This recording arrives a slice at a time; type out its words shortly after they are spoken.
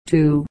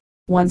too,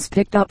 once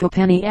picked up a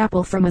penny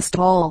apple from a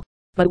stall,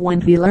 but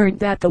when he learned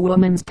that the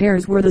woman's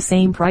pears were the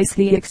same price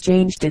he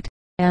exchanged it,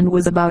 and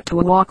was about to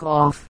walk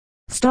off.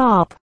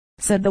 "Stop,"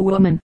 said the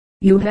woman.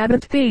 "You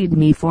haven't paid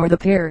me for the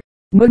pear."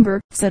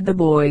 "Mumber," said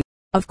the boy.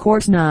 "Of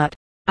course not.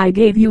 I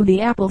gave you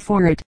the apple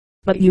for it,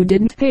 but you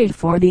didn't pay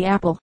for the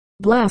apple."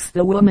 "Bless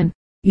the woman.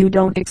 You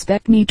don't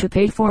expect me to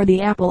pay for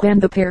the apple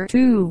and the pear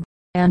too."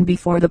 And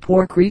before the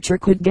poor creature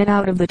could get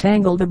out of the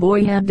tangle the boy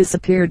had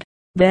disappeared.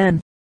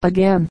 Then,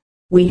 again,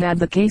 we had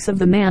the case of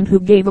the man who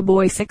gave a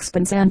boy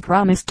sixpence and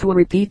promised to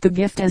repeat the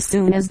gift as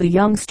soon as the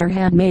youngster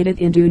had made it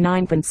into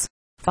ninepence.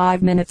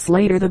 5 minutes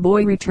later the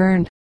boy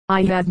returned.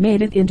 "I have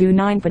made it into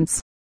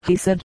ninepence," he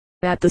said,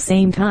 at the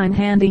same time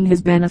handing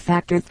his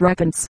benefactor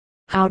threepence.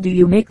 "How do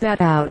you make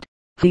that out?"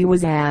 he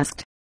was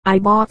asked. "I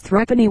bought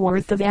threepenny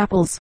worth of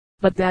apples,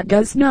 but that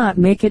does not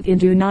make it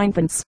into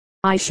ninepence."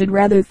 "I should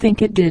rather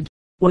think it did,"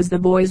 was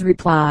the boy's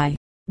reply.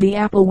 "The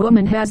apple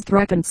woman has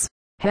threepence,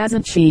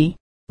 hasn't she?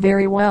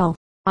 Very well.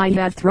 I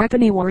had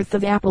threepenny worth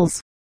of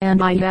apples,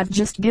 and I have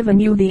just given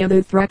you the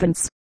other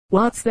threepence.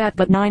 What's that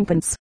but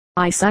ninepence?"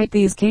 I cite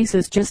these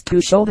cases just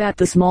to show that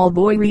the small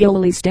boy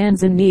really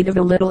stands in need of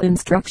a little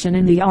instruction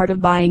in the art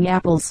of buying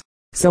apples.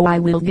 So I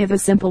will give a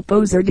simple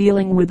poser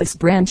dealing with this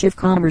branch of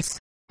commerce.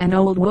 An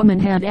old woman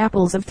had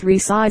apples of 3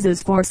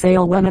 sizes for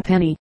sale, 1 a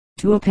penny,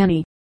 2 a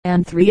penny,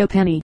 and 3 a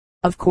penny.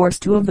 Of course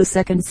 2 of the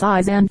second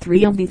size and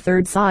 3 of the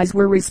third size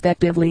were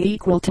respectively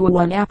equal to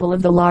 1 apple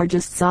of the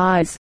largest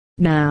size.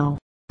 Now,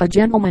 a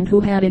gentleman who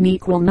had an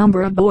equal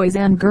number of boys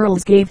and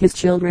girls gave his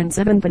children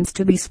 7pence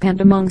to be spent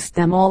amongst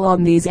them all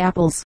on these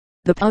apples.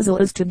 The puzzle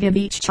is to give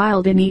each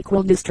child an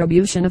equal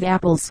distribution of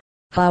apples.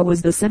 How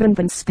was the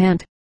 7pence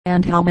spent,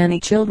 and how many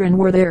children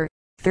were there?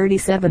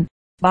 37.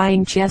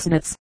 Buying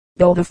chestnuts.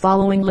 Though the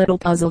following little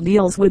puzzle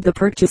deals with the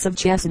purchase of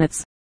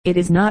chestnuts, it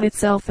is not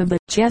itself of the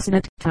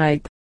chestnut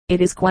type.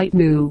 It is quite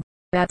new.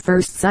 At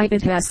first sight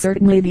it has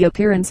certainly the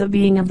appearance of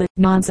being of the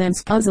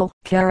nonsense puzzle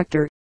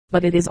character,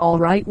 but it is all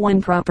right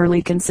when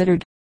properly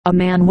considered. A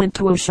man went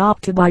to a shop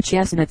to buy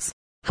chestnuts.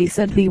 He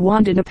said he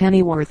wanted a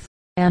pennyworth,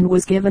 and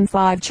was given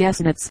 5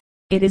 chestnuts.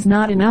 "It is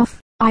not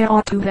enough, I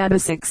ought to have a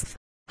 6th,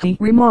 he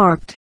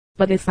remarked.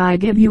 "But if I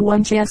give you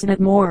 1 chestnut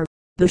more,"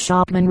 the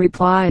shopman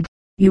replied,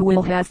 "you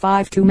will have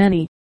 5 too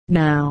many."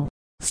 Now,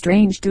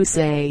 strange to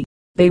say,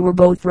 they were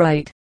both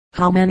right.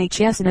 How many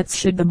chestnuts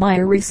should the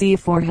buyer receive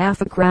for half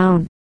a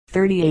crown?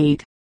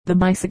 38. The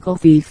bicycle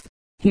thief.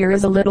 Here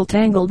is a little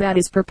tangle that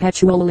is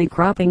perpetually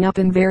cropping up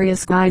in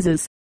various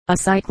guises. A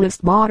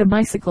cyclist bought a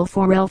bicycle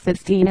for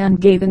L15 and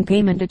gave in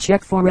payment a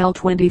check for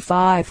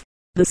L25.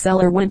 The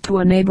seller went to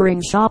a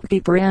neighboring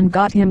shopkeeper and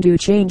got him to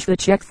change the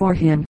check for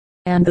him,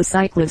 and the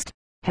cyclist,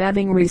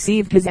 having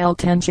received his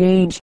L10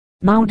 change,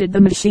 mounted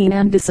the machine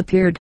and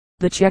disappeared.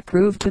 The check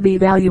proved to be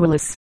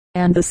valueless,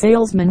 and the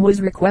salesman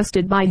was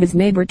requested by his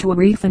neighbor to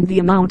refund the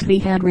amount he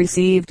had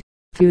received.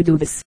 To do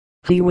this,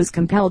 he was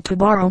compelled to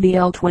borrow the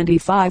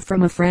L25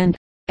 from a friend,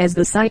 as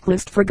the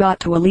cyclist forgot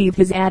to leave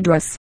his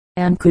address,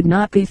 and could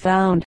not be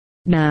found.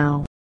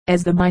 Now,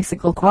 as the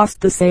bicycle cost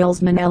the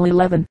salesman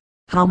L11,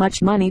 how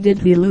much money did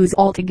he lose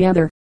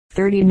altogether?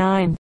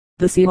 39.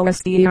 The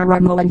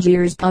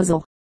Costier-Molinger's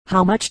puzzle.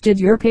 How much did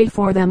yer pay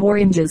for them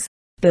oranges?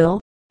 "Bill,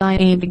 I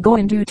ain't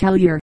going to tell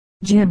yer,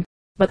 Jim,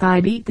 but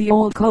I beat the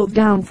old cove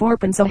down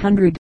 4pence a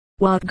hundred."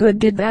 "What good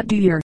did that do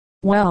yer?"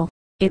 "Well,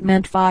 it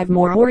meant 5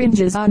 more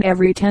oranges on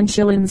every 10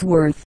 shillings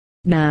worth."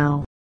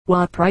 Now,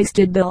 what price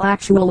did Bill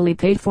actually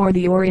pay for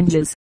the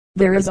oranges?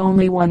 There is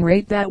only one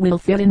rate that will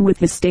fit in with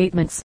his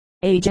statements.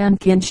 Age and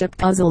kinship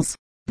puzzles.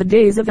 The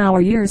days of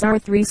our years are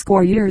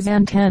 60 years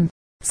and 10.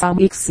 Some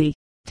ixi,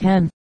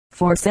 10.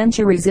 For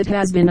centuries it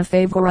has been a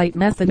favorite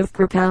method of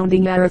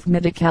propounding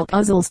arithmetical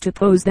puzzles to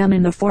pose them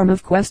in the form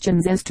of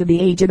questions as to the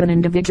age of an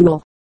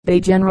individual. They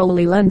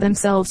generally lend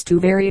themselves to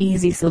very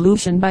easy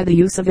solution by the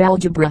use of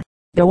algebra,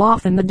 though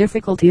often the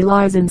difficulty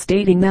lies in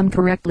stating them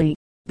correctly.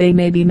 They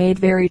may be made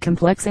very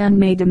complex and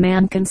may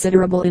demand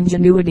considerable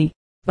ingenuity,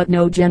 but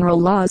no general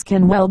laws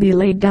can well be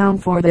laid down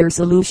for their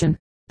solution.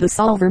 The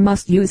solver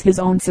must use his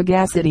own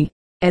sagacity.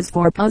 As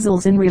for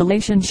puzzles in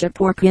relationship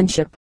or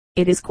kinship,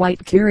 it is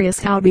quite curious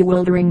how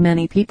bewildering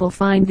many people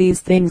find these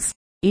things,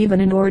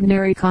 even in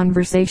ordinary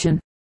conversation.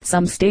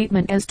 Some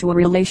statement as to a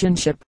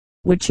relationship,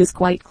 which is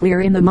quite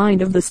clear in the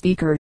mind of the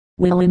speaker,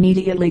 will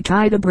immediately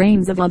tie the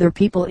brains of other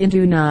people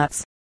into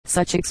knots.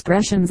 Such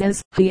expressions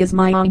as, "he is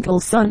my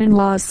uncle's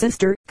son-in-law's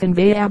sister,"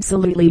 convey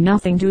absolutely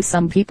nothing to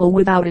some people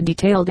without a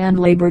detailed and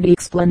labored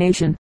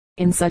explanation.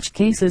 In such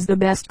cases the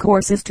best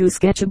course is to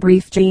sketch a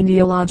brief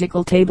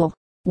genealogical table,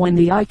 when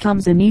the eye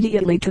comes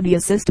immediately to the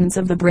assistance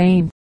of the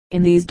brain.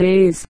 In these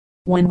days,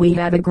 when we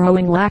have a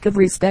growing lack of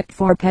respect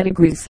for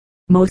pedigrees,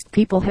 most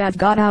people have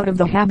got out of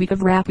the habit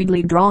of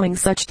rapidly drawing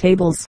such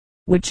tables,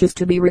 which is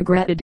to be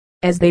regretted,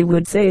 as they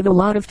would save a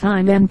lot of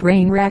time and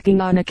brain racking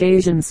on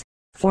occasions.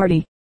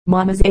 40.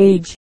 Mama's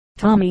age.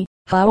 "Tommy,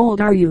 how old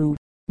are you?"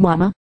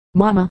 "Mama,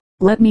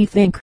 let me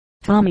think."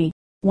 "Tommy,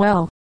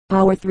 well,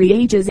 our 3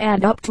 ages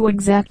add up to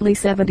exactly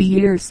 70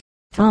 years.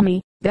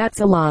 "Tommy,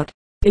 that's a lot,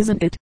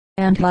 isn't it?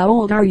 And how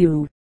old are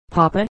you?"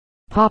 Papa,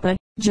 Papa,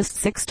 just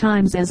 6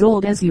 times as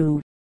old as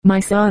you. My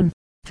son,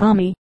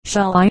 Tommy,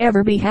 shall I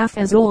ever be half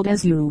as old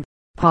as you?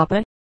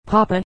 Papa,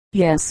 Papa,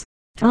 yes,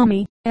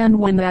 Tommy, and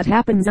when that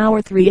happens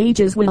our 3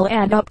 ages will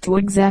add up to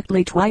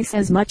exactly twice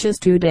as much as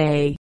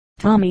today.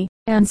 Tommy,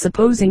 and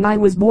supposing I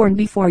was born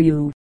before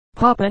you?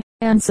 Papa,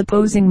 and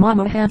supposing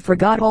Mama had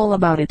forgot all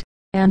about it,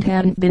 and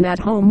hadn't been at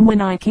home when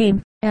I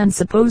came, and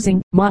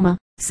supposing, Mama,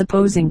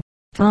 supposing,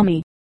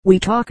 Tommy, we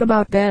talk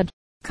about bed.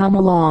 Come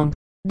along,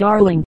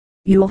 darling,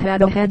 you'll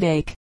had a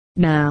headache.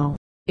 Now,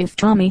 if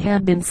Tommy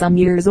had been some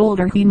years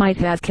older he might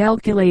have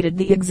calculated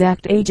the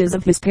exact ages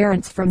of his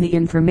parents from the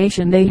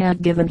information they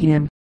had given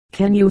him.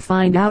 Can you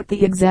find out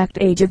the exact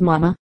age of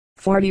Mama?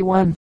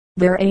 41.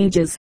 Their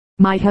ages.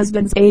 My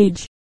husband's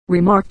age,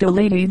 remarked a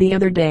lady the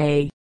other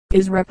day,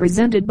 is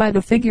represented by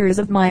the figures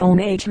of my own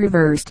age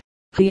reversed.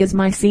 He is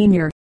my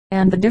senior,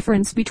 and the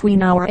difference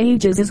between our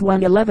ages is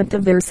 1/11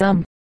 of their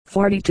sum.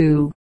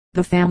 42.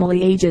 The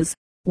family ages.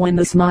 When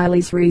the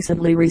Smileys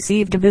recently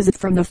received a visit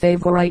from the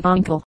favorite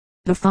uncle,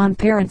 the fond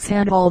parents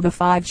had all the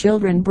 5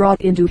 children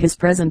brought into his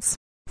presence.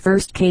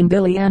 First came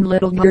Billy and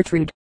little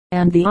Gertrude,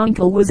 and the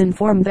uncle was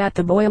informed that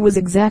the boy was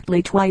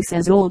exactly twice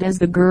as old as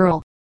the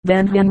girl.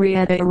 Then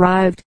Henrietta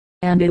arrived,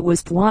 and it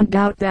was pointed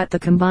out that the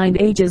combined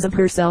ages of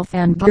herself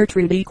and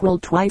Gertrude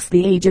equaled twice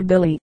the age of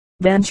Billy.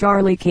 Then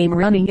Charlie came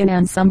running in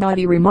and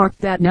somebody remarked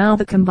that now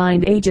the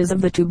combined ages of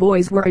the 2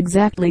 boys were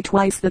exactly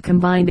twice the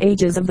combined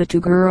ages of the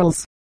 2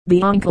 girls.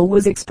 The uncle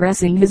was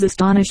expressing his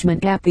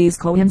astonishment at these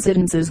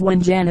coincidences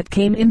when Janet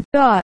came in.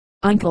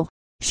 Uncle,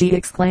 she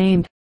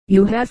exclaimed,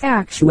 you have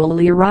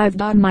actually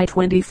arrived on my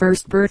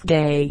 21st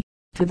birthday.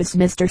 To this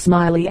Mr.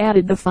 Smiley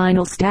added the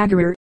final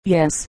staggerer,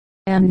 yes,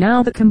 and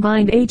now the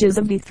combined ages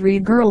of the 3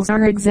 girls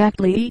are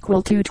exactly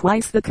equal to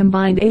twice the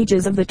combined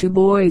ages of the 2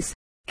 boys.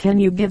 Can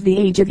you give the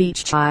age of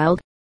each child?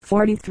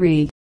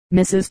 43.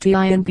 Mrs.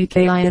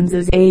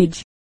 Timpkins's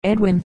age.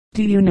 Edwin,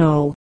 do you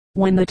know,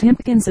 when the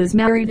Timpkinses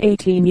married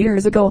 18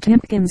 years ago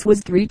Timpkins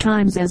was 3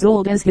 times as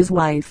old as his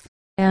wife,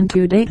 and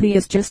to date he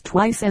is just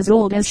twice as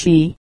old as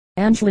she.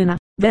 Angelina,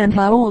 then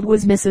how old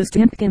was Mrs.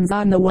 Timpkins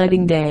on the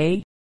wedding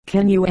day?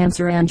 Can you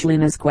answer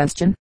Angelina's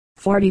question?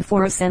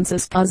 44. A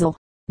census puzzle.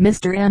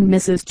 Mr. and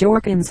Mrs.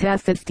 Jorkins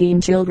have 15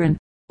 children,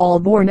 all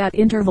born at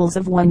intervals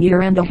of 1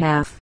 year and a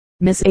half.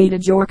 Miss Ada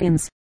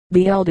Jorkins,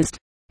 the eldest,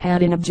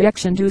 had an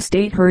objection to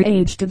state her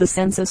age to the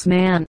census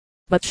man,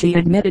 but she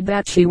admitted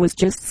that she was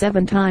just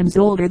 7 times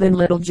older than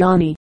little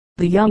Johnny,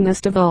 the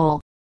youngest of all.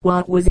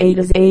 What was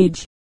Ada's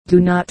age? Do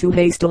not too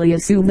hastily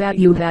assume that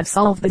you have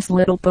solved this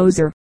little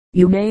poser.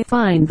 You may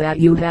find that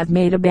you have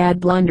made a bad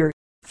blunder.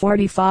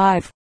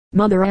 45.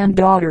 Mother and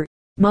daughter.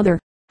 Mother,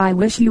 I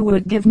wish you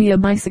would give me a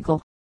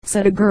bicycle,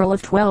 said a girl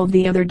of 12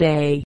 the other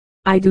day.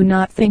 I do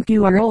not think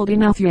you are old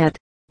enough yet,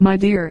 my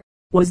dear,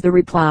 was the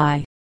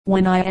reply.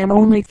 When I am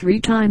only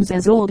 3 times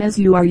as old as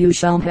you are you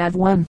shall have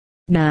one.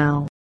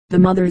 Now, the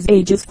mother's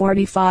age is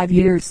 45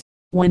 years.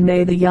 When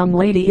may the young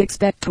lady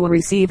expect to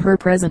receive her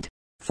present?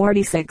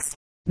 46.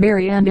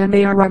 Mary and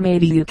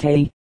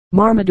Marmaduke.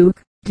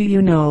 Marmaduke, do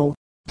you know,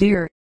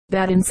 dear,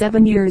 that in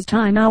 7 years'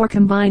 time our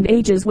combined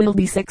ages will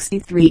be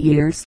 63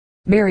 years?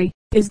 Mary,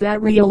 is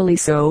that really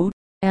so?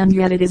 And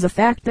yet it is a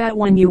fact that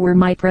when you were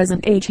my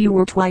present age you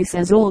were twice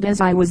as old as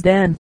I was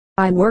then.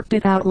 I worked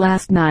it out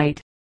last night.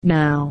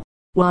 Now,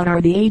 what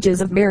are the ages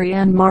of Mary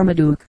and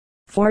Marmaduke?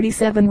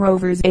 47.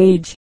 Rover's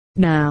age.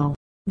 Now,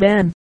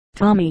 then,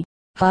 Tommy,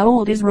 how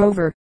old is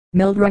Rover?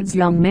 Mildred's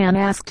young man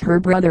asked her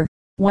brother.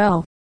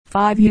 Well,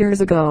 5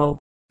 years ago,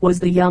 was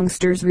the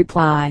youngster's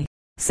reply.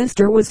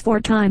 Sister was 4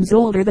 times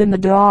older than the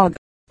dog,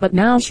 but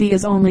now she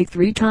is only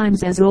 3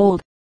 times as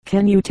old.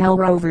 Can you tell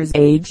Rover's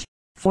age?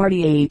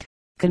 48.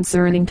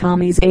 Concerning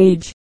Tommy's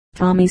age.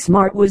 Tommy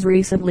Smart was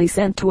recently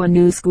sent to a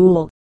new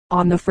school.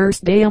 On the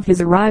first day of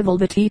his arrival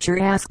the teacher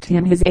asked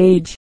him his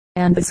age,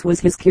 and this was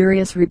his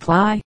curious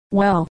reply.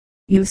 Well,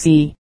 you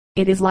see,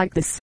 it is like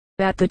this.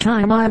 At the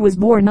time I was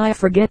born I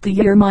forget the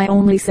year my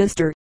only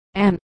sister,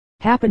 Anne,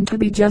 happened to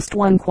be just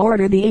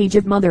 1/4 the age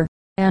of mother,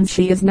 and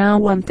she is now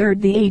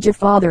 1/3 the age of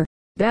father.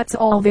 That's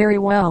all very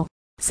well,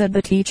 said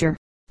the teacher,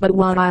 but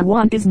what I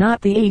want is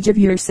not the age of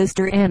your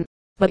sister Anne,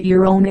 but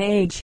your own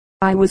age.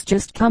 I was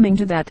just coming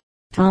to that,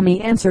 Tommy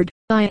answered.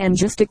 I am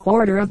just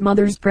 1/4 of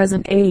mother's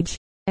present age,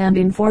 and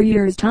in 4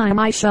 years' time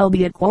I shall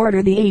be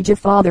 1/4 the age of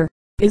father.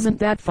 Isn't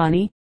that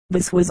funny?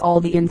 This was all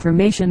the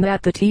information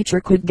that the teacher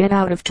could get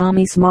out of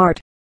Tommy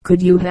Smart.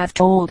 Could you have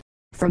told,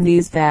 from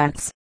these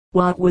facts,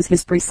 what was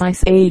his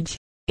precise age?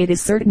 It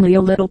is certainly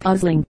a little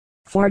puzzling.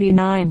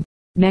 49.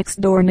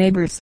 Next door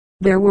neighbors.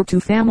 There were 2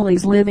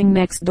 families living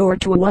next door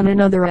to one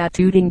another at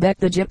Tooting Bec,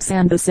 the Jips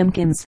and the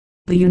Simpkins.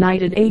 The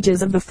united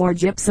ages of the 4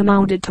 Jips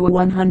amounted to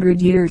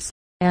 100 years,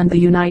 and the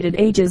united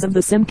ages of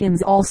the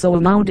Simpkins also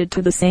amounted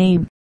to the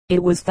same.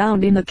 It was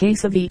found in the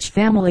case of each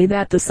family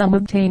that the sum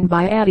obtained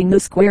by adding the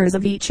squares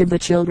of each of the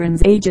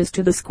children's ages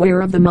to the square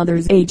of the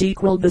mother's age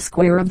equaled the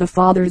square of the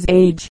father's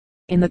age.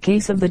 In the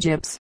case of the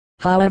Jips,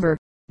 however,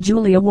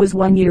 Julia was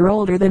 1 year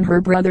older than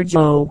her brother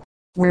Joe,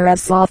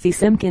 whereas Sophie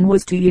Simpkin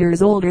was 2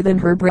 years older than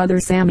her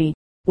brother Sammy.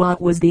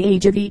 What was the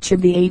age of each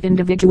of the 8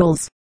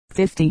 individuals?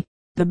 50.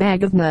 The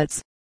bag of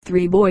nuts.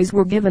 3 boys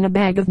were given a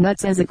bag of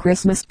nuts as a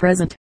Christmas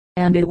present,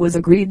 and it was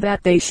agreed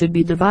that they should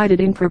be divided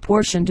in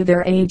proportion to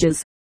their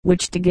ages,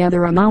 which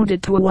together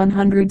amounted to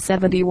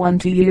 171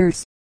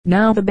 years.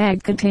 Now the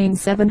bag contained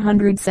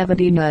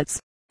 770 nuts,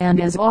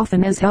 and as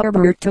often as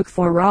Herbert took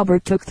 4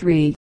 Robert took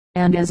 3,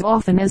 and as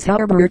often as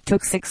Herbert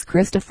took 6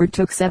 Christopher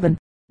took 7.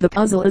 The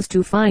puzzle is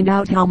to find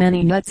out how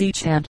many nuts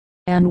each had,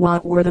 and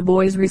what were the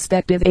boys'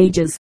 respective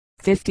ages.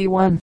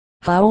 51.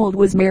 How old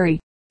was Mary?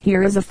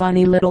 Here is a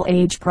funny little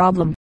age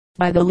problem,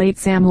 by the late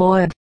Sam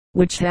Lloyd,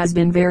 which has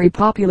been very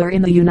popular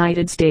in the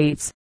United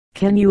States.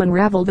 Can you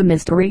unravel the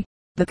mystery?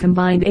 The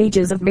combined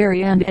ages of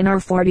Mary and Anne are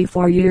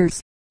 44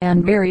 years,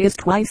 and Mary is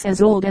twice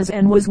as old as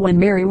Anne was when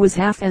Mary was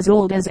half as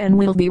old as Anne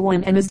will be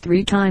when Anne is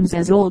 3 times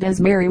as old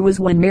as Mary was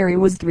when Mary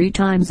was 3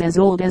 times as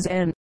old as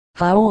Anne.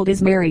 How old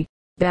is Mary?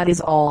 That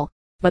is all.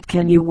 But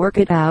can you work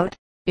it out?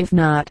 If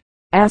not,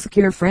 ask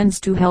your friends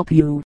to help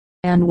you,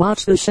 and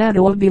watch the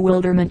shadow of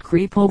bewilderment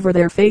creep over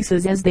their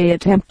faces as they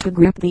attempt to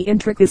grip the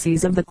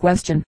intricacies of the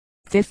question.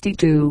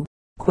 52.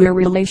 Queer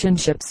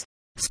relationships.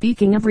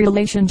 Speaking of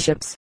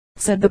relationships,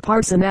 said the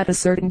parson at a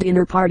certain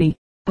dinner party,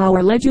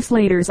 our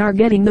legislators are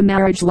getting the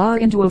marriage law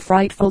into a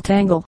frightful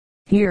tangle.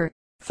 Here,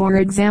 for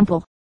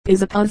example,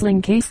 is a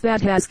puzzling case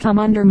that has come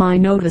under my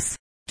notice.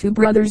 2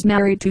 brothers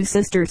married 2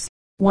 sisters.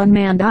 One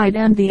man died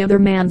and the other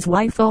man's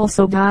wife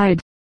also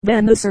died.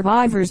 Then the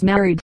survivors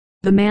married.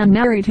 The man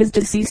married his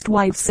deceased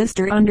wife's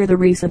sister under the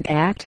recent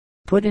act,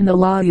 put in the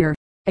lawyer.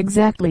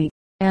 Exactly.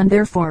 And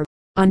therefore,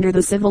 under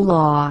the civil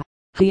law,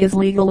 he is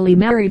legally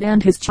married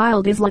and his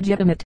child is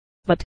legitimate.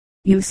 But,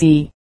 you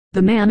see,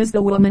 the man is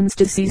the woman's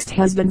deceased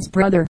husband's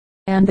brother,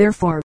 and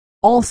therefore,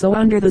 also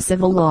under the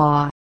civil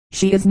law,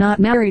 she is not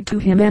married to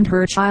him and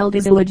her child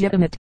is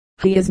illegitimate.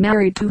 He is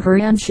married to her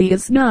and she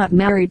is not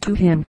married to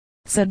him,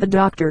 said the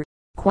doctor.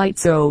 Quite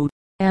so.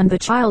 And the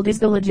child is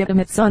the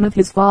legitimate son of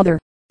his father,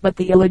 but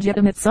the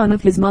illegitimate son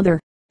of his mother.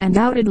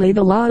 Undoubtedly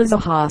the law is a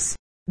hoss.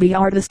 The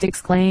artist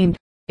exclaimed.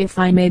 If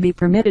I may be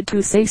permitted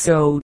to say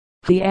so,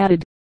 he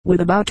added,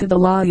 with a bow to the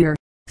lawyer.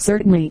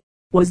 Certainly,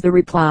 was the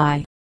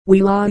reply.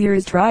 We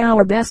lawyers try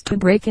our best to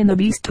break in the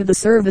beast to the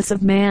service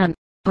of man.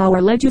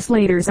 Our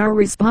legislators are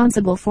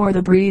responsible for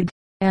the breed.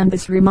 And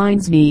this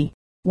reminds me,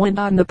 went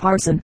on the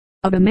parson,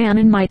 of a man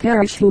in my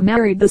parish who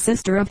married the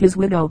sister of his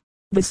widow.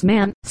 This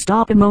man,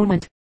 stop a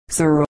moment,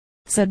 sir,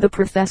 said the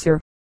professor.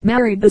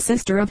 Married the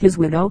sister of his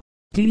widow?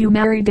 Do you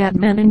marry dead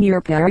men in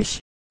your parish?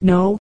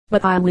 No,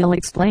 but I will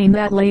explain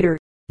that later.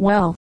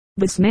 Well,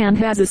 this man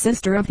has a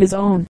sister of his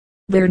own.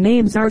 Their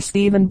names are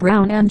Stephen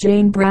Brown and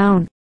Jane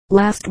Brown.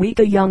 Last week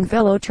a young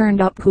fellow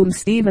turned up whom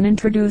Stephen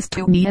introduced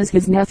to me as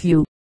his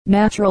nephew.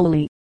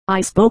 Naturally,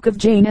 I spoke of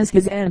Jane as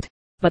his aunt,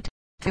 but,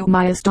 to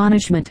my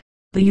astonishment,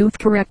 the youth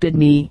corrected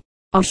me,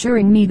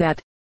 assuring me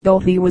that, though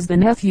he was the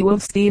nephew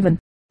of Stephen,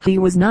 he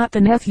was not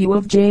the nephew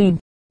of Jane,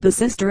 the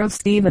sister of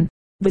Stephen.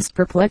 This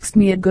perplexed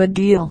me a good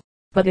deal,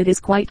 but it is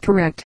quite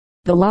correct.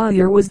 The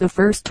lawyer was the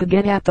first to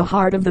get at the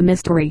heart of the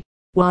mystery.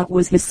 What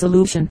was his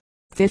solution?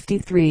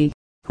 53.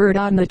 Heard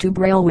on the Tube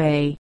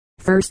Railway.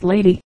 First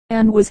lady,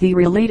 and was he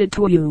related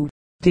to you,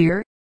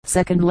 dear?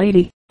 Second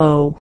lady,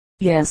 oh,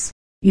 yes.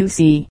 You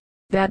see,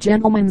 that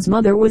gentleman's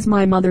mother was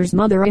my mother's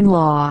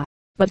mother-in-law,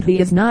 but he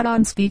is not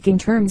on speaking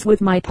terms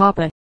with my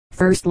papa.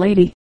 First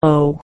lady,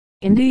 oh,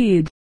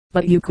 indeed.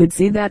 But you could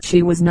see that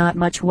she was not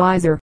much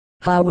wiser.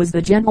 How was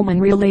the gentleman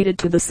related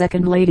to the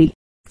second lady?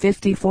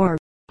 54.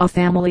 A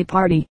family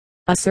party.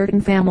 A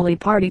certain family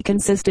party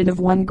consisted of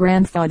 1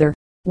 grandfather,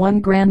 1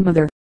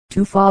 grandmother,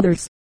 2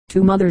 fathers,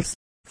 2 mothers,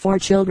 4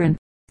 children,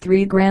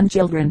 3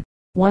 grandchildren,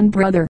 1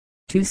 brother,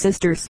 2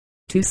 sisters,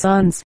 2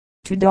 sons,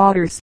 2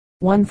 daughters,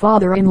 1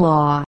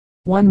 father-in-law,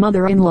 1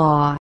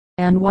 mother-in-law,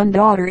 and 1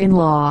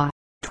 daughter-in-law.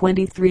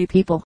 23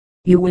 people.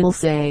 You will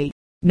say,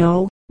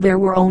 no, there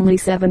were only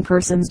 7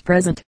 persons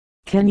present.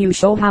 Can you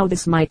show how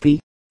this might be?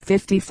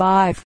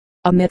 55.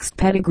 A mixed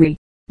pedigree.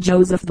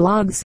 Joseph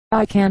Bloggs.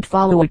 I can't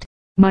follow it,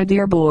 my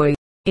dear boy.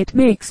 It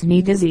makes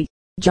me dizzy.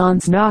 John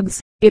Snoggs.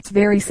 It's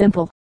very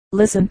simple.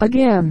 Listen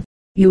again.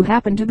 You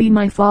happen to be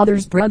my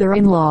father's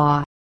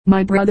brother-in-law,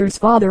 my brother's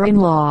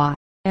father-in-law,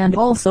 and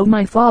also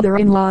my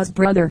father-in-law's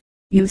brother.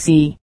 You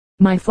see,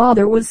 my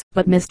father was,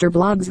 but Mr.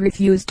 Bloggs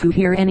refused to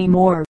hear any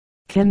more.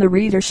 Can the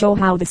reader show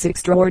how this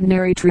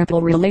extraordinary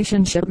triple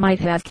relationship might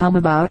have come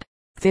about?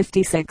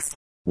 56.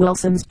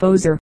 Wilson's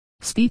poser.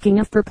 Speaking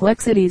of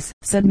perplexities,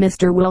 said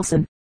Mr.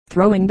 Wilson,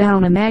 throwing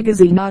down a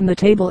magazine on the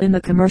table in the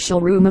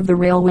commercial room of the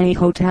Railway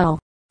Hotel.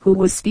 Who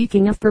was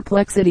speaking of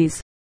perplexities?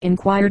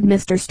 Inquired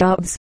Mr.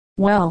 Stubbs.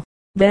 Well,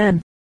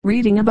 then,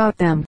 reading about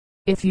them,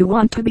 if you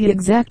want to be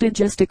exact, it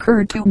just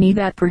occurred to me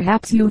that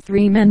perhaps you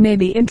 3 men may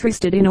be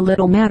interested in a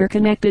little matter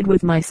connected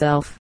with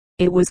myself.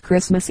 It was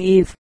Christmas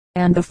Eve,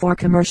 and the 4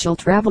 commercial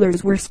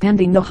travelers were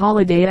spending the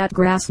holiday at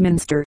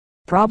Grassminster.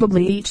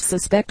 Probably each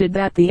suspected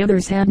that the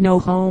others had no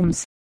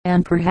homes,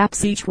 and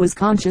perhaps each was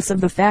conscious of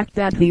the fact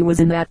that he was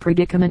in that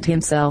predicament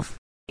himself.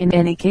 In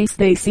any case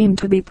they seemed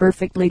to be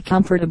perfectly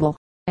comfortable.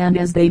 and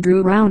as they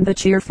drew round the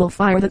cheerful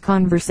fire the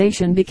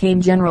conversation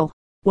became general.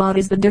 "What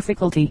is the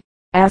difficulty?"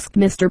 asked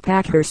Mr.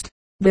 Packhurst.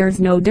 "There's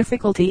no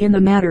difficulty in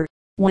the matter,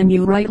 when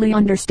you rightly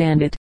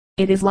understand it.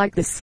 It is like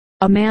this.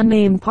 A man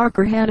named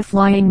Parker had a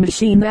flying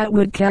machine that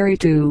would carry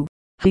two.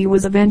 He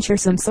was a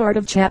venturesome sort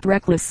of chap,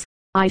 reckless,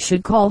 I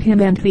should call him,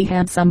 and he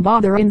had some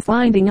bother in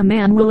finding a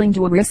man willing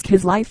to risk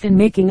his life in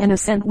making an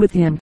ascent with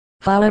him.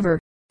 However,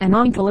 an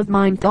uncle of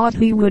mine thought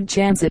he would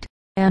chance it,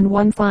 and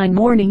one fine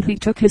morning he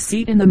took his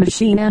seat in the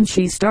machine and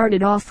she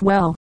started off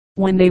well.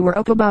 When they were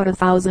up about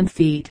 1,000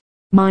 feet,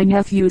 my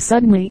nephew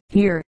suddenly—"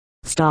 "Here,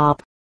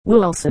 stop,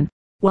 Wilson.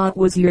 What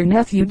was your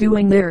nephew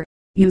doing there?"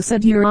 "You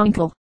said your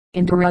uncle,"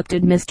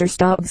 interrupted Mr.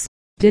 Stubbs.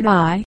 "Did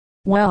I?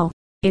 Well,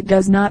 it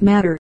does not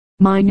matter.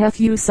 My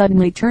nephew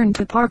suddenly turned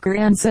to Parker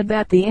and said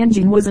that the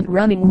engine wasn't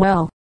running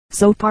well.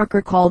 So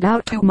Parker called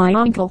out to my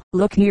uncle."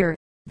 "Look here,"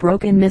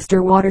 broke in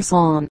Mr.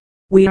 Watterson,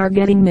 "we are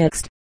getting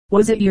mixed.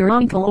 Was it your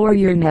uncle or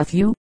your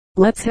nephew?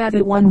 Let's have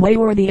it one way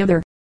or the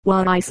other."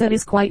 "What I said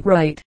is quite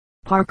right.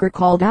 Parker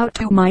called out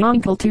to my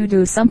uncle to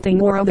do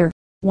something or other,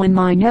 when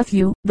my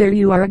nephew—" "There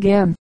you are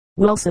again,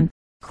 Wilson,"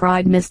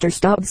 cried Mr.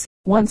 Stubbs,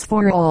 "once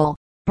for all.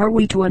 Are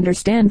we to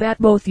understand that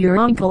both your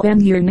uncle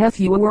and your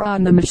nephew were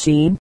on the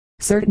machine?"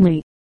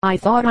 "Certainly. I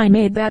thought I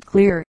made that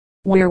clear.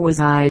 Where was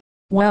I?"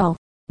 "Well,"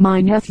 my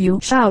nephew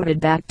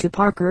shouted back to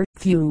Parker,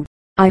 "Phew!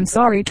 I'm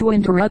sorry to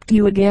interrupt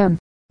you again,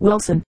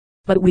 Wilson,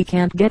 but we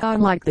can't get on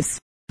like this.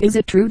 Is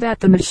it true that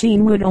the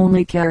machine would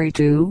only carry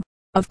two?"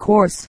 "Of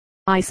course.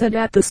 I said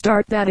at the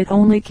start that it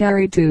only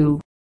carried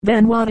two."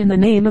 "Then what in the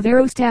name of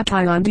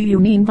Aerostation do you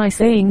mean by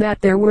saying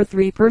that there were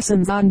 3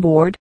 persons on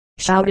board?"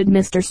 shouted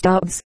Mr.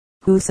 Stubbs.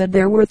 "Who said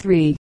there were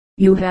 3?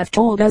 You have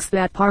told us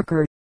that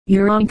Parker,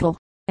 your uncle,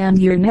 and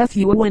your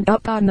nephew went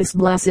up on this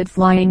blessed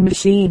flying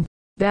machine."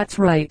 "That's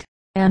right,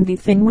 and the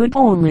thing would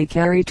only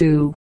carry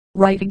 2.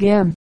 "Right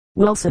again,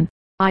 Wilson.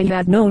 I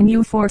have known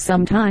you for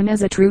some time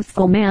as a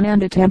truthful man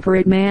and a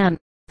temperate man,"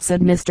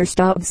 said Mr.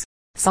 Stubbs,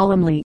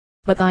 solemnly,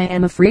 "but I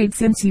am afraid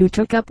since you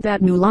took up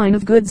that new line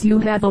of goods you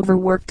have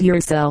overworked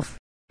yourself."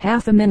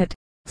 "Half a minute,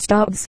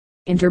 Stubbs,"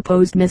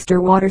 interposed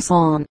Mr.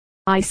 Watterson.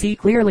 "I see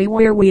clearly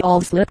where we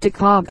all slipped a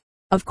cog.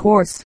 Of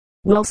course,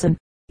 Wilson,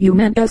 you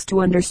meant us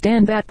to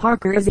understand that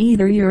Parker is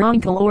either your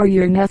uncle or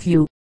your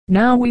nephew.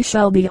 Now we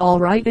shall be all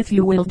right if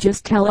you will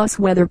just tell us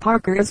whether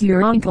Parker is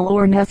your uncle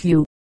or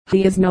nephew."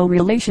 "He is no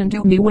relation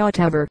to me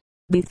whatever."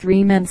 The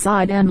 3 men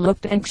sighed and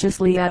looked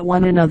anxiously at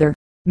one another.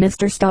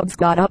 Mr. Stubbs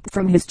got up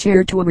from his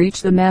chair to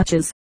reach the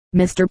matches.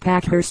 Mr.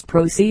 Packhurst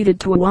proceeded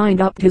to wind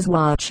up his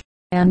watch,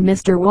 and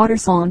Mr.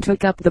 Watterson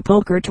took up the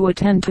poker to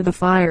attend to the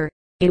fire.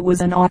 It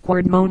was an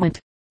awkward moment,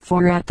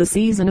 for at the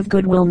season of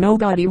goodwill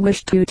nobody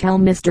wished to tell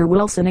Mr.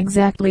 Wilson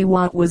exactly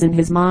what was in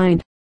his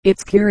mind.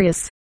 "It's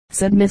curious,"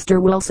 said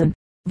Mr. Wilson,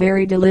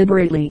 very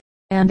deliberately,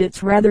 "and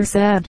it's rather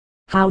sad,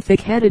 how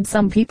thick-headed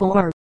some people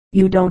are.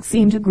 You don't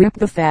seem to grip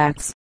the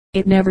facts.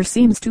 It never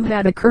seems to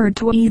have occurred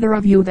to either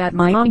of you that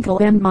my uncle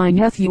and my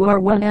nephew are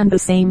one and the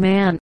same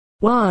man."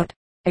 "What?"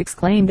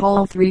 exclaimed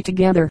all 3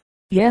 together.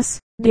 "Yes,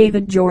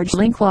 David George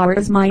Linklater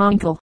is my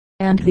uncle,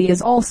 and he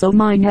is also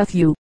my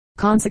nephew.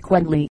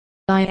 Consequently,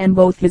 I am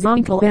both his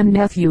uncle and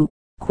nephew.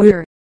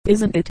 Queer,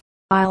 isn't it?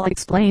 I'll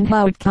explain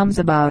how it comes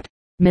about."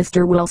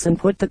 Mr. Wilson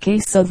put the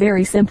case so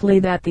very simply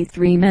that the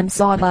 3 men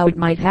saw how it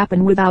might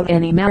happen without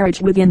any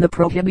marriage within the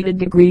prohibited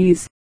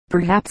degrees.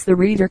 Perhaps the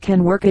reader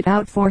can work it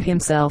out for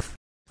himself.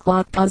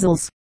 Clock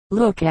puzzles.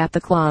 Look at the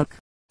clock.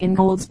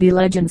 Ingoldsby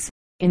Legends.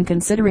 In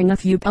considering a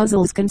few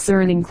puzzles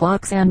concerning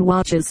clocks and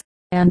watches,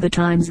 and the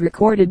times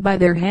recorded by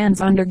their hands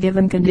under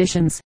given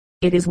conditions,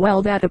 it is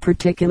well that a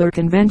particular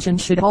convention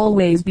should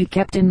always be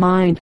kept in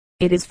mind.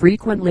 It is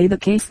frequently the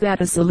case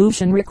that a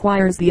solution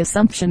requires the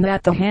assumption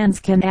that the hands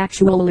can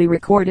actually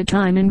record a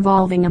time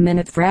involving a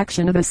minute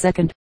fraction of a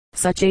second.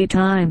 Such a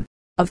time,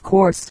 of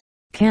course,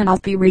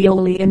 cannot be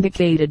really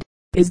indicated.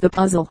 Is the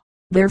puzzle,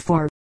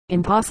 therefore,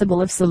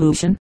 impossible of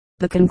solution?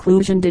 The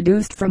conclusion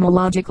deduced from a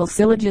logical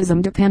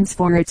syllogism depends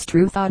for its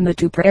truth on the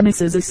 2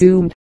 premises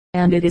assumed,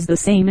 and it is the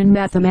same in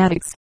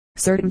mathematics.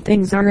 Certain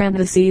things are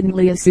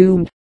antecedently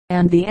assumed,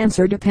 and the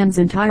answer depends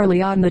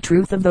entirely on the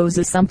truth of those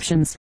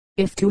assumptions.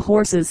 If 2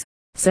 horses,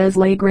 says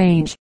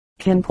Lagrange,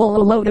 can pull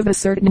a load of a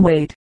certain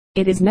weight,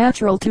 it is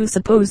natural to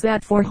suppose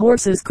that 4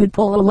 horses could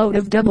pull a load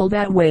of double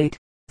that weight,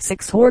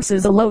 6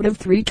 horses a load of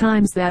 3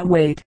 times that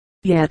weight.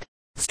 Yet,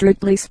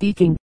 strictly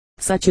speaking,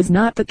 such is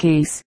not the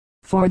case,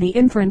 for the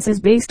inference is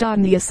based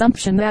on the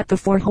assumption that the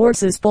 4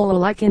 horses pull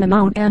alike in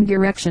amount and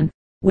direction,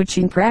 which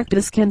in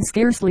practice can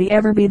scarcely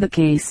ever be the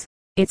case.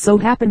 It so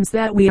happens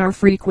that we are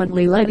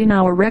frequently led in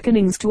our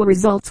reckonings to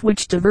results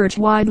which diverge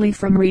widely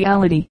from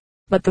reality.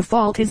 But the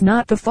fault is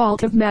not the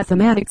fault of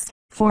mathematics,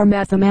 for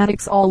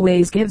mathematics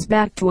always gives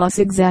back to us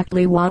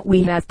exactly what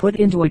we have put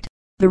into it.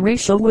 The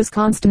ratio was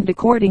constant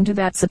according to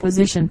that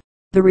supposition.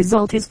 The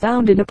result is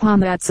founded upon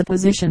that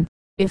supposition.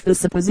 If the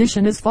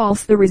supposition is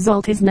false, the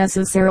result is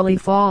necessarily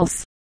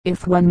false.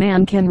 If 1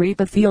 man can reap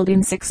a field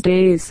in 6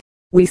 days,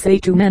 we say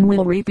 2 men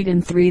will reap it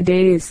in 3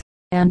 days,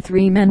 and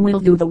 3 men will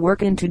do the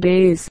work in 2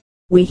 days.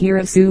 We here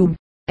assume,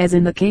 as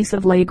in the case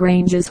of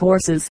Lagrange's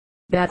horses,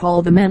 that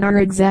all the men are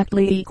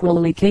exactly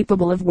equally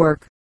capable of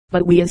work.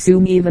 But we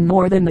assume even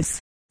more than this,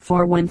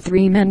 for when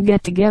three men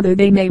get together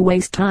they may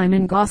waste time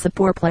in gossip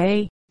or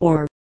play,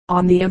 or,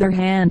 on the other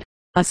hand,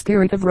 a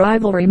spirit of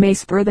rivalry may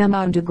spur them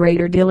on to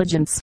greater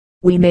diligence.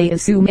 We may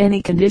assume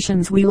any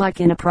conditions we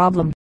like in a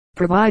problem,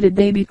 provided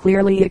they be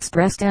clearly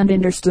expressed and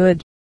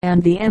understood,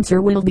 and the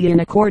answer will be in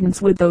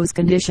accordance with those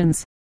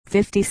conditions.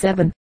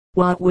 57.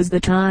 What was the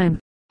time?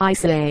 I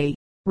say.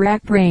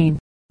 Rack brain.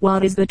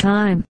 What is the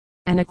time?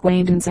 An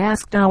acquaintance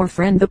asked our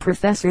friend the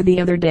professor the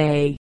other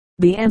day.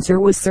 The answer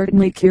was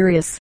certainly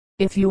curious.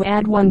 If you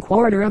add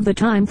 1/4 of the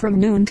time from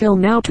noon till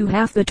now to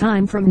half the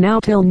time from now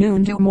till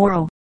noon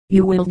tomorrow,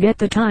 you will get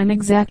the time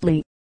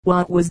exactly.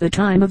 What was the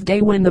time of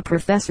day when the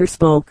professor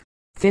spoke?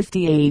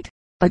 58.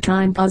 A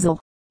time puzzle.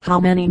 How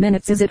many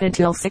minutes is it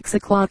until 6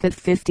 o'clock? At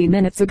 50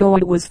 minutes ago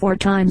it was 4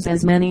 times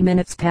as many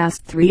minutes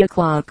past 3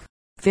 o'clock.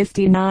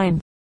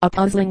 59. A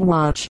puzzling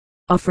watch.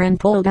 A friend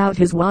pulled out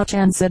his watch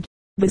and said,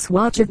 "This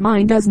watch of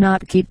mine does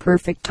not keep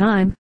perfect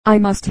time. I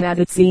must have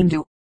it seen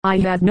to. I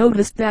had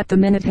noticed that the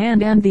minute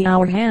hand and the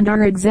hour hand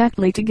are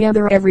exactly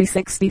together every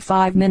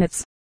 65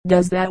 minutes.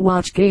 Does that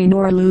watch gain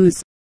or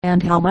lose?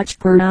 And how much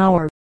per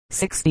hour?"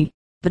 60.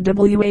 The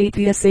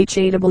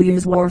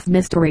WAPSHAW's Wharf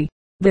Mystery.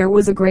 There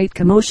was a great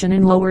commotion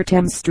in Lower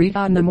Thames Street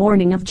on the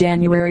morning of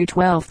January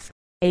 12,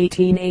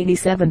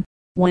 1887.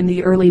 When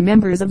the early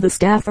members of the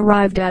staff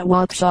arrived at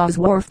Watshaw's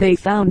Wharf they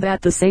found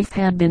that the safe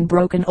had been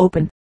broken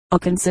open, a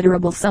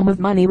considerable sum of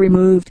money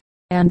removed,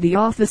 and the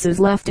offices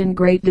left in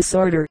great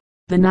disorder.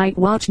 The night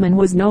watchman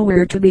was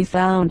nowhere to be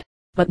found,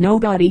 but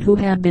nobody who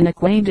had been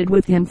acquainted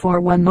with him for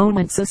one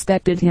moment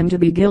suspected him to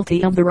be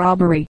guilty of the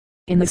robbery.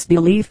 In this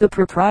belief the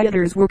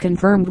proprietors were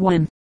confirmed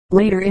when,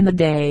 later in the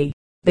day,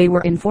 they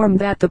were informed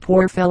that the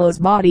poor fellow's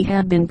body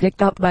had been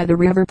picked up by the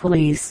river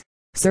police.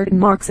 Certain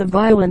marks of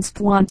violence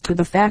point to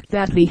the fact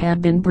that he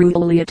had been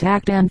brutally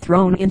attacked and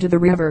thrown into the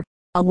river.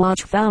 A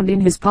watch found in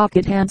his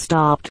pocket had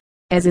stopped,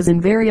 as is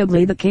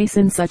invariably the case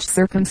in such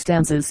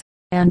circumstances,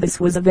 and this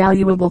was a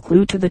valuable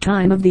clue to the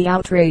time of the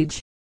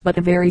outrage. But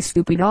a very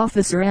stupid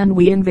officer, and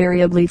we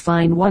invariably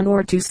find one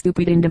or two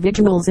stupid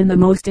individuals in the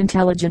most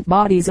intelligent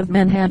bodies of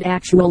men, had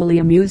actually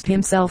amused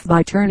himself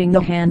by turning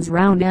the hands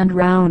round and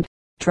round,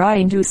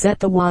 trying to set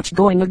the watch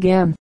going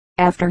again.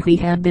 After he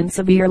had been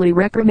severely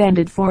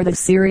reprimanded for this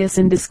serious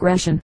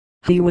indiscretion,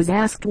 he was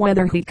asked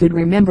whether he could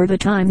remember the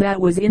time that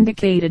was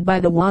indicated by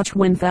the watch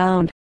when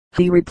found.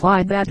 He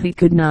replied that he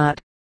could not,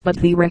 but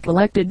he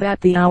recollected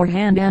that the hour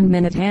hand and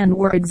minute hand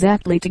were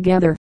exactly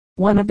together,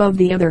 one above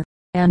the other,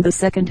 and the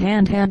second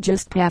hand had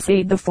just passed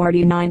the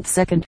 49th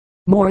second.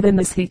 More than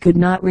this he could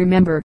not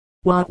remember.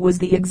 What was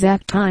the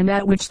exact time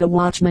at which the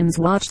watchman's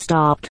watch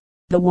stopped?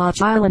 The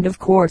watch island, of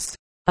course,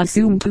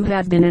 assumed to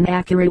have been an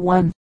accurate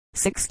one.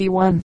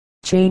 61.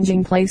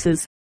 Changing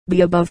places.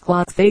 The above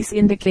clock face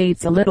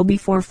indicates a little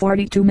before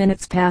 42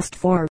 minutes past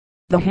 4.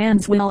 The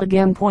hands will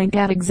again point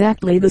at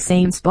exactly the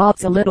same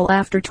spots a little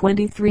after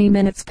 23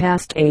 minutes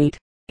past 8.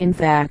 In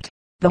fact,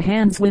 the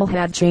hands will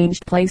have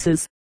changed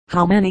places.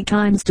 How many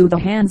times do the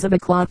hands of a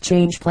clock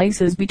change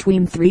places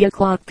between 3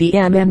 o'clock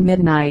p.m. and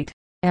midnight?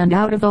 And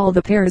out of all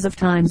the pairs of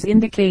times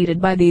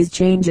indicated by these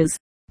changes,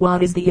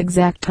 what is the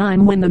exact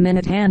time when the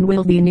minute hand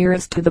will be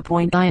nearest to the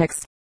point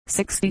Ix?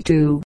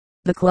 62.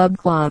 The club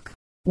clock.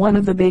 One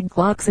of the big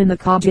clocks in the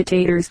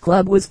Cogitators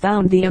Club was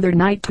found the other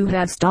night to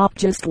have stopped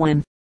just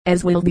when,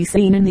 as will be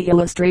seen in the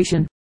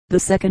illustration, the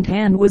second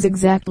hand was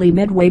exactly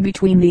midway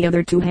between the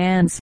other two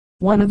hands.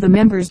 One of the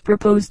members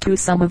proposed to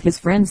some of his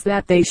friends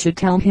that they should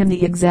tell him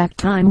the exact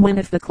time when,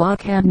 if the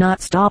clock had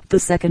not stopped, the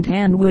second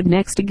hand would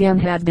next again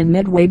have been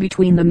midway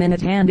between the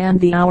minute hand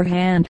and the hour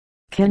hand.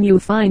 Can you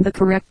find the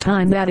correct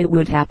time that it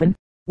would happen?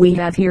 We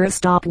have here a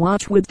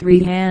stopwatch with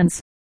 3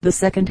 hands. The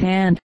second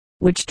hand,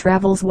 which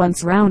travels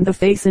once round the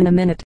face in a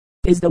minute,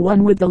 is the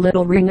one with the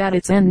little ring at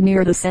its end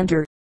near the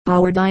center.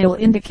 Our dial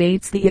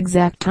indicates the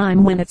exact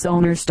time when its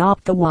owner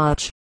stopped the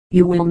watch.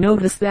 You will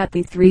notice that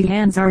the 3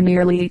 hands are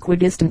nearly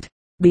equidistant.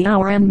 The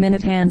hour and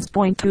minute hands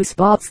point to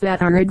spots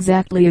that are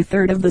exactly a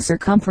third of the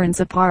circumference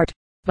apart,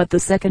 but the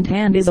second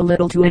hand is a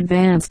little too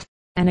advanced.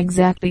 An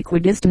exact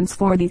equidistance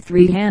for the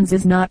 3 hands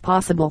is not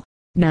possible.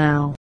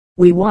 Now,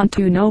 we want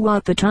to know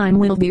what the time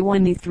will be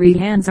when the 3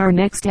 hands are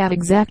next at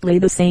exactly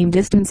the same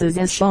distances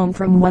as shown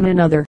from one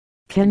another.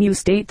 Can you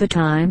state the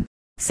time?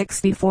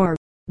 64.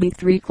 The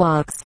 3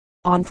 clocks.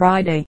 On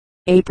Friday,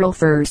 April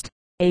 1st,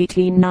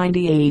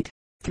 1898,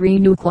 3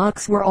 new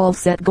clocks were all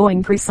set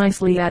going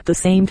precisely at the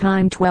same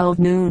time, 12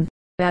 noon.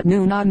 At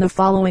noon on the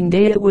following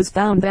day it was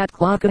found that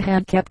clock A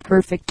had kept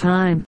perfect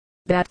time,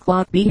 that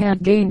clock B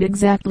had gained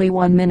exactly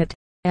 1 minute,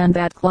 and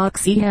that clock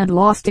C had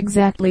lost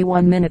exactly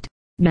 1 minute.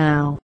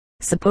 Now,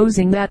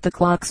 supposing that the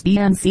clocks B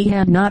and C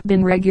had not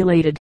been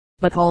regulated,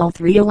 but all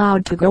 3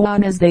 allowed to go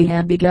on as they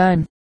had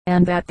begun,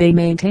 and that they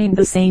maintained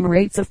the same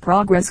rates of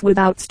progress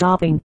without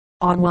stopping,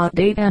 on what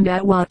date and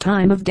at what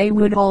time of day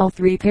would all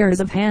 3 pairs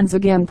of hands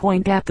again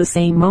point at the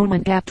same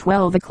moment at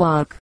 12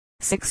 o'clock?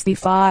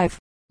 65.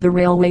 The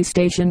railway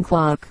station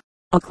clock.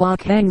 A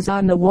clock hangs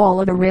on the wall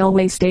of a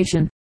railway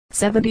station,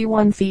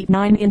 71 feet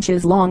 9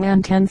 inches long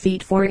and 10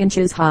 feet 4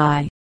 inches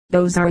high.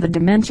 Those are the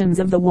dimensions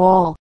of the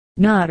wall,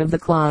 not of the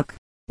clock.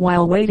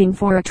 While waiting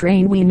for a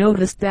train we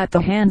noticed that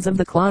the hands of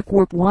the clock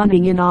were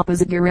pointing in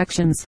opposite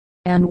directions,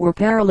 and were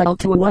parallel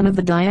to one of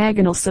the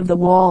diagonals of the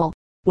wall.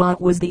 What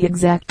was the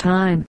exact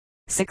time?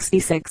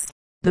 66.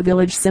 The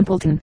village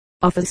simpleton,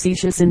 a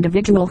facetious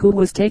individual who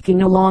was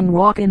taking a long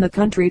walk in the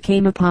country,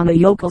 came upon a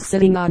yokel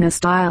sitting on a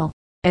stile.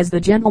 As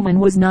the gentleman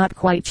was not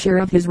quite sure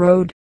of his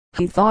road,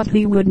 he thought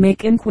he would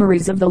make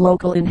inquiries of the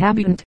local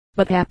inhabitant,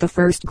 but at the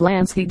first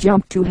glance he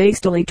jumped too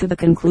hastily to the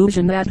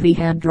conclusion that he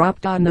had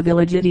dropped on the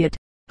village idiot.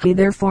 He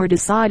therefore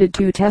decided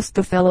to test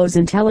the fellow's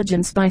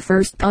intelligence by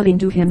first putting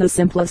to him the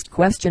simplest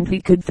question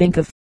he could think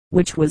of,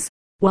 which was,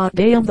 "What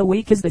day of the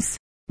week is this,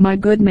 my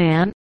good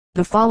man?"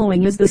 The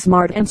following is the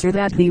smart answer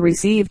that he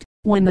received: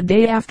 "When the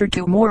day after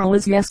tomorrow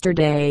is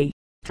yesterday.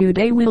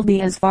 Today will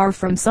be as far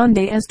from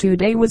Sunday as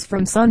today was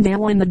from Sunday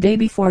when the day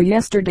before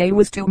yesterday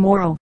was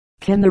tomorrow."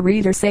 Can the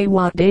reader say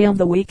what day of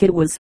the week it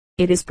was?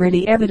 It is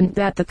pretty evident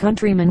that the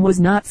countryman was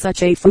not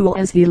such a fool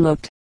as he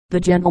looked.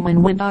 The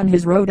gentleman went on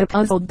his road a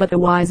puzzled but a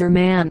wiser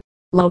man.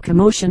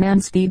 Locomotion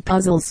and speed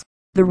puzzles.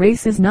 The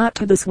race is not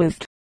to the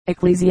swift.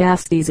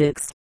 Ecclesiastes.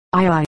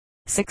 II.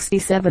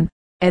 67.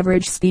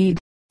 Average speed.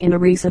 In a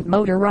recent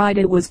motor ride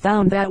it was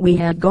found that we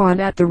had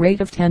gone at the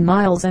rate of 10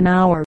 miles an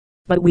hour.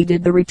 But we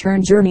did the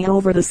return journey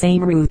over the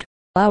same route,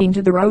 owing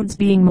to the roads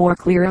being more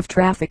clear of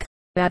traffic,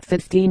 at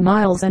 15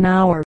 miles an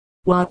hour.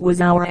 What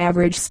was our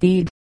average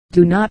speed?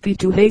 Do not be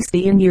too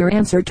hasty in your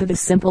answer to this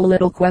simple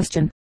little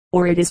question,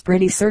 or it is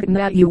pretty certain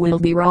that you will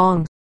be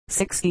wrong.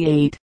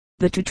 68.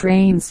 The two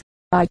trains.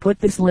 I put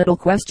this little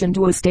question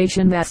to a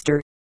station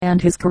master,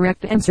 and his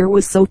correct answer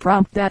was so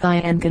prompt that I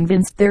am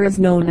convinced there is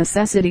no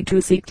necessity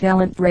to seek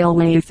talent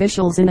railway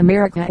officials in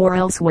America or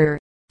elsewhere.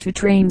 Two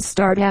trains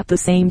start at the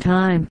same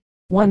time.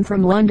 One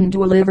from London to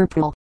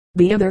Liverpool,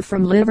 the other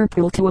from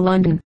Liverpool to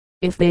London.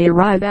 If they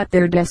arrive at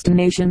their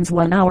destinations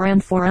 1 hour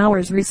and 4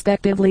 hours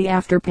respectively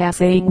after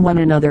passing one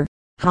another,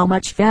 how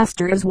much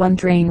faster is one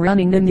train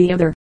running than the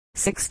other?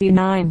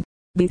 69.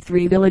 The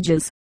three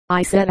villages.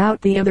 I set out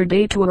the other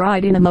day to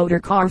ride in a motor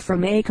car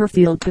from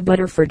Akerfield to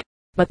Butterford,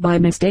 but by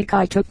mistake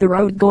I took the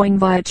road going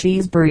via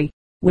Cheesebury,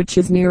 which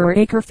is nearer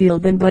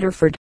Akerfield than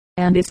Butterford,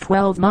 and is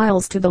 12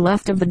 miles to the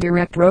left of the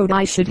direct road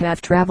I should have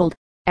traveled.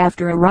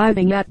 After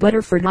arriving at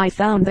Butterford I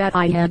found that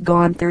I had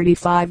gone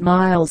 35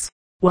 miles.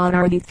 What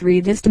are the three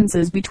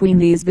distances between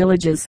these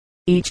villages,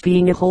 each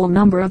being a whole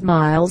number of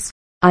miles?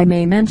 I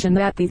may mention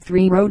that the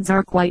three roads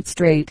are quite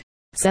straight.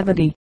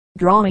 70.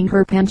 Drawing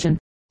her pension.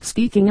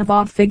 Speaking of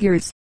odd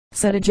figures,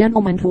 said a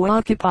gentleman who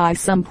occupies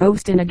some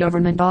post in a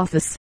government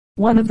office,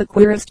 one of the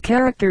queerest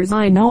characters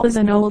I know is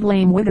an old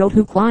lame widow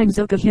who climbs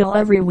up a hill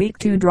every week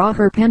to draw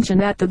her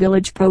pension at the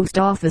village post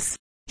office.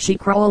 She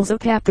crawls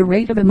up at the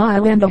rate of 1.5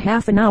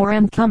 miles an hour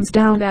and comes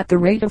down at the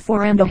rate of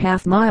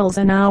 4.5 miles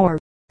an hour,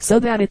 so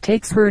that it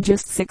takes her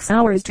just 6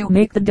 hours to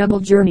make the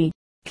double journey.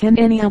 Can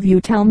any of you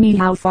tell me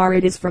how far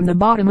it is from the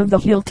bottom of the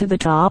hill to the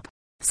top?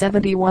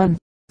 71.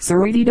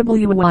 Sir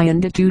Edwin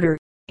de Tudor.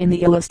 In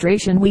the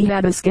illustration we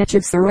had a sketch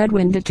of Sir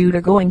Edwin de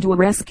Tudor going to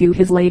rescue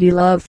his lady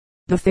love,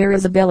 the fair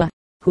Isabella,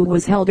 who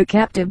was held a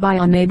captive by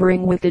a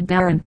neighboring wicked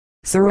baron.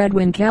 Sir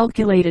Edwin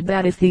calculated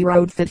that if he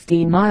rode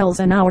 15 miles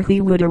an hour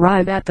he would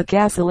arrive at the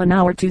castle an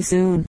hour too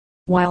soon,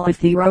 while if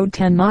he rode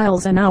 10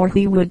 miles an hour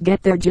he would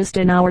get there just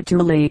an hour too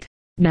late.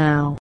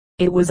 Now,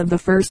 it was of the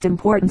first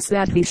importance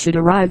that he should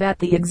arrive at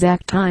the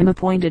exact time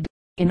appointed,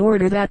 in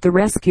order that the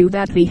rescue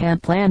that he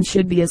had planned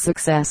should be a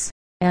success,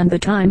 and the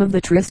time of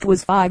the tryst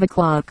was 5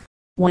 o'clock,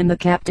 when the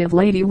captive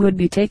lady would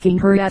be taking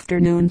her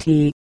afternoon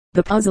tea.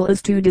 The puzzle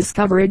is to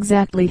discover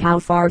exactly how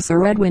far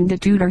Sir Edwin de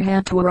Tudor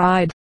had to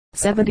ride.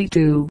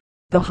 72.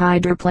 The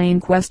hydroplane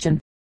question.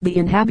 The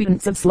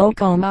inhabitants of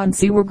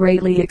Slocombe-on-Sea were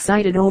greatly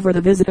excited over the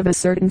visit of a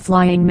certain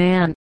flying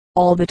man.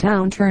 All the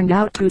town turned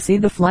out to see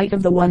the flight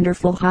of the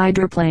wonderful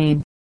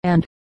hydroplane,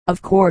 and,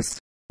 of course,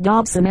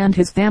 Dobson and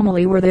his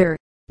family were there.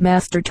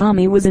 Master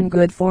Tommy was in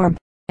good form,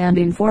 and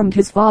informed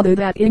his father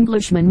that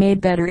Englishmen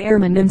made better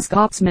airmen than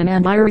Scotsmen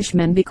and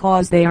Irishmen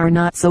because they are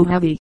not so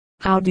heavy.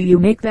 "How do you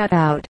make that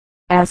out?"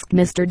 asked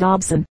Mr.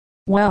 Dobson.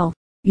 "Well,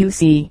 you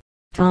see,"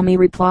 Tommy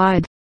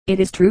replied, "it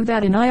is true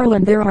that in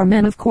Ireland there are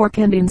men of cork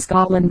and in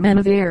Scotland men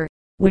of air,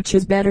 which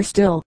is better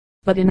still,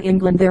 but in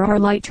England there are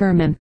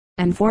lightermen."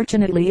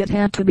 Unfortunately it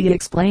had to be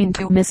explained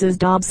to Mrs.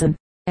 Dobson,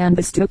 and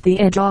this took the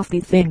edge off the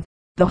thing.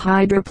 The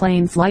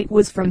hydroplane flight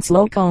was from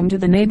Slocombe to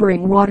the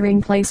neighboring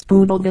watering place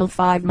Poodleville,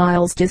 5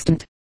 miles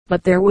distant,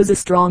 but there was a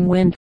strong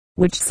wind,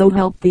 which so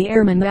helped the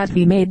airman that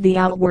he made the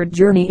outward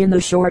journey in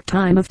the short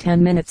time of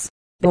 10 minutes,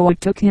 though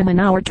it took him an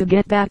hour to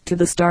get back to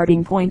the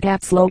starting point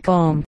at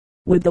Slocombe,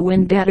 with the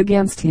wind dead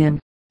against him.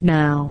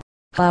 Now,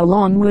 how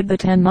long would the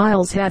 10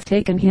 miles have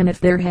taken him if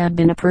there had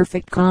been a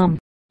perfect calm?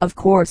 Of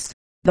course,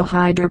 the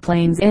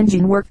hydroplane's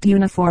engine worked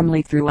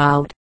uniformly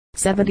throughout.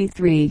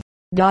 73.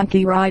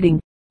 Donkey riding.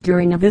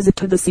 During a visit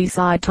to the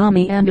seaside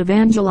Tommy and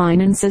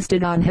Evangeline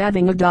insisted on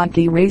having a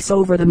donkey race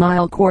over the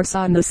mile course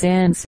on the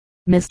sands.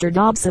 Mr.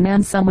 Dobson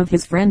and some of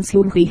his friends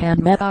whom he had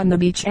met on the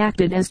beach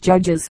acted as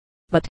judges,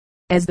 but,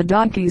 as the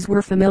donkeys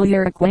were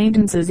familiar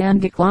acquaintances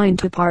and declined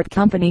to part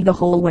company the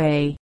whole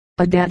way,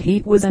 a dead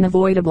heat was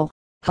unavoidable.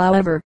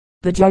 However,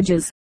 the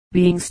judges,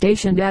 being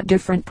stationed at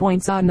different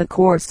points on the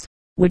course,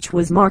 which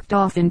was marked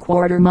off in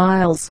quarter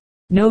miles,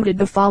 noted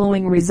the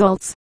following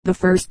results. The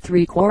first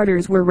 3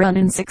 quarters were run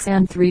in 6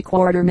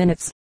 3/4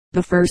 minutes.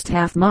 The first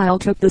half mile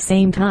took the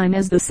same time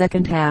as the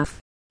second half,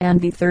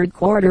 and the third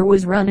quarter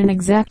was run in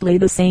exactly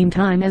the same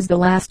time as the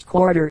last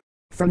quarter.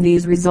 From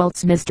these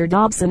results Mr.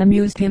 Dobson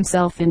amused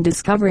himself in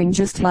discovering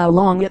just how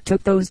long it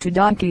took those 2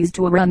 donkeys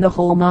to run the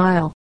whole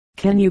mile.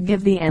 Can you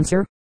give the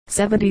answer?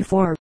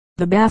 74.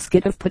 The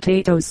basket of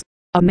potatoes.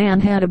 A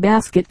man had a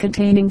basket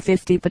containing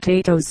 50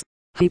 potatoes.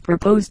 He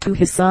proposed to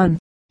his son,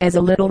 as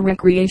a little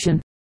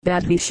recreation,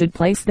 that he should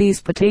place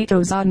these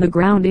potatoes on the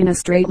ground in a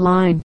straight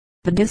line.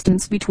 The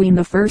distance between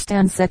the first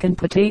and second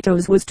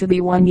potatoes was to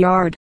be 1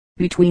 yard,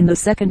 between the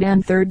second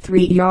and third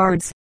 3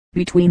 yards,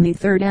 between the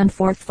third and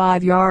fourth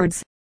 5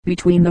 yards,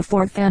 between the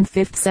fourth and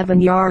fifth 7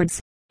 yards,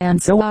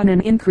 and so on,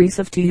 an increase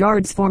of 2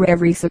 yards for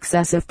every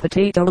successive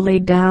potato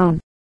laid down.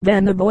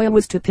 Then the boy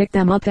was to pick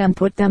them up and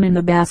put them in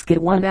the basket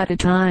one at a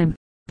time,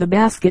 the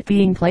basket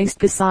being placed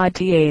beside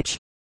Th.